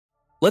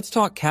Let's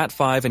talk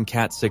Cat5 and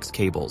Cat6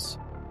 cables.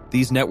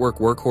 These network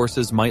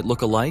workhorses might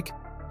look alike,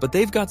 but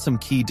they've got some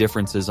key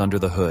differences under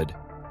the hood.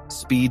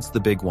 Speed's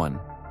the big one.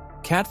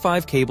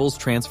 Cat5 cables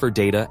transfer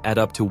data at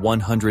up to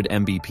 100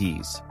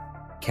 Mbps.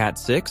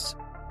 Cat6?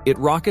 It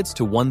rockets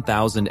to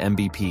 1000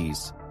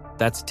 Mbps.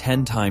 That's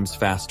 10 times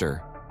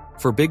faster.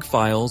 For big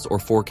files or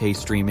 4K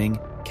streaming,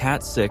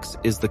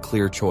 Cat6 is the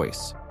clear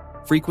choice.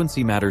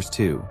 Frequency matters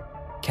too.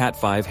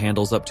 Cat5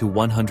 handles up to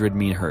 100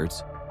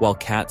 MHz, while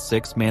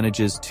Cat6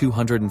 manages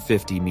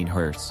 250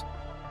 MHz.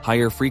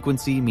 Higher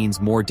frequency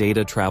means more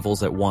data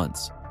travels at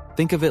once.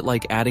 Think of it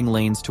like adding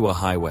lanes to a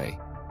highway.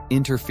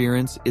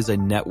 Interference is a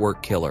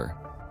network killer.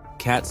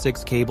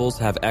 Cat6 cables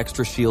have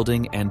extra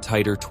shielding and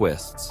tighter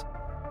twists.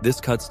 This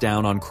cuts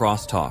down on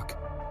crosstalk,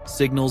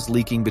 signals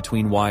leaking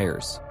between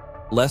wires.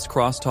 Less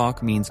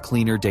crosstalk means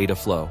cleaner data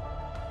flow.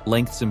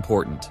 Length's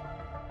important.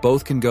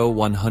 Both can go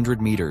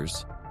 100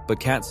 meters, but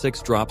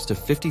Cat6 drops to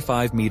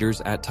 55 meters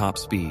at top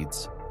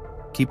speeds.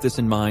 Keep this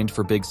in mind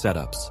for big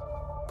setups.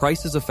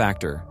 Price is a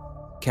factor.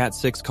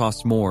 Cat6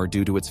 costs more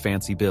due to its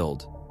fancy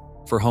build.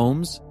 For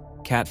homes,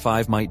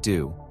 Cat5 might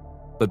do,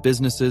 but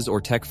businesses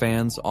or tech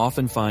fans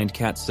often find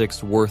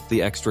Cat6 worth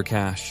the extra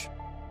cash.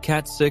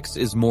 Cat6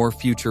 is more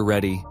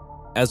future-ready.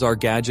 As our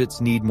gadgets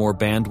need more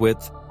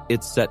bandwidth,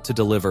 it's set to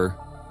deliver.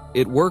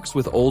 It works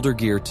with older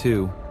gear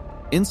too.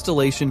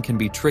 Installation can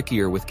be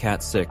trickier with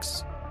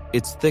Cat6.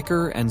 It's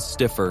thicker and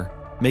stiffer,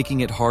 making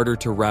it harder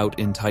to route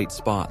in tight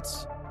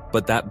spots.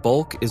 But that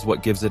bulk is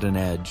what gives it an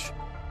edge.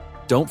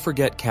 Don't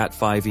forget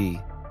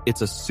Cat5e.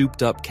 It's a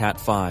souped-up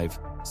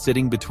Cat5,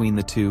 sitting between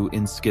the two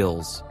in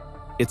skills.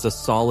 It's a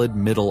solid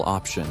middle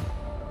option.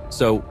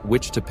 So,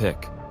 which to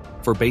pick?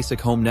 For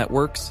basic home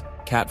networks,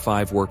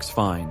 Cat5 works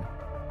fine.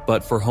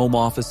 But for home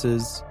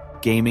offices,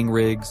 gaming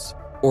rigs,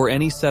 or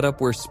any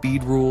setup where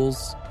speed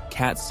rules,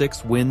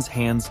 Cat6 wins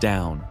hands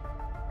down.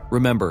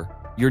 Remember,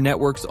 your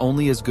network's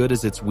only as good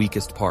as its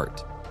weakest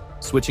part.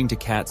 Switching to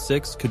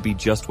Cat6 could be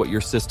just what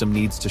your system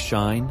needs to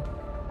shine.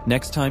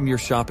 Next time you're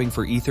shopping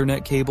for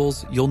Ethernet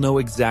cables, you'll know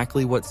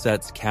exactly what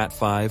sets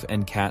Cat5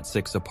 and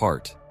Cat6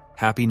 apart.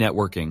 Happy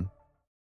networking!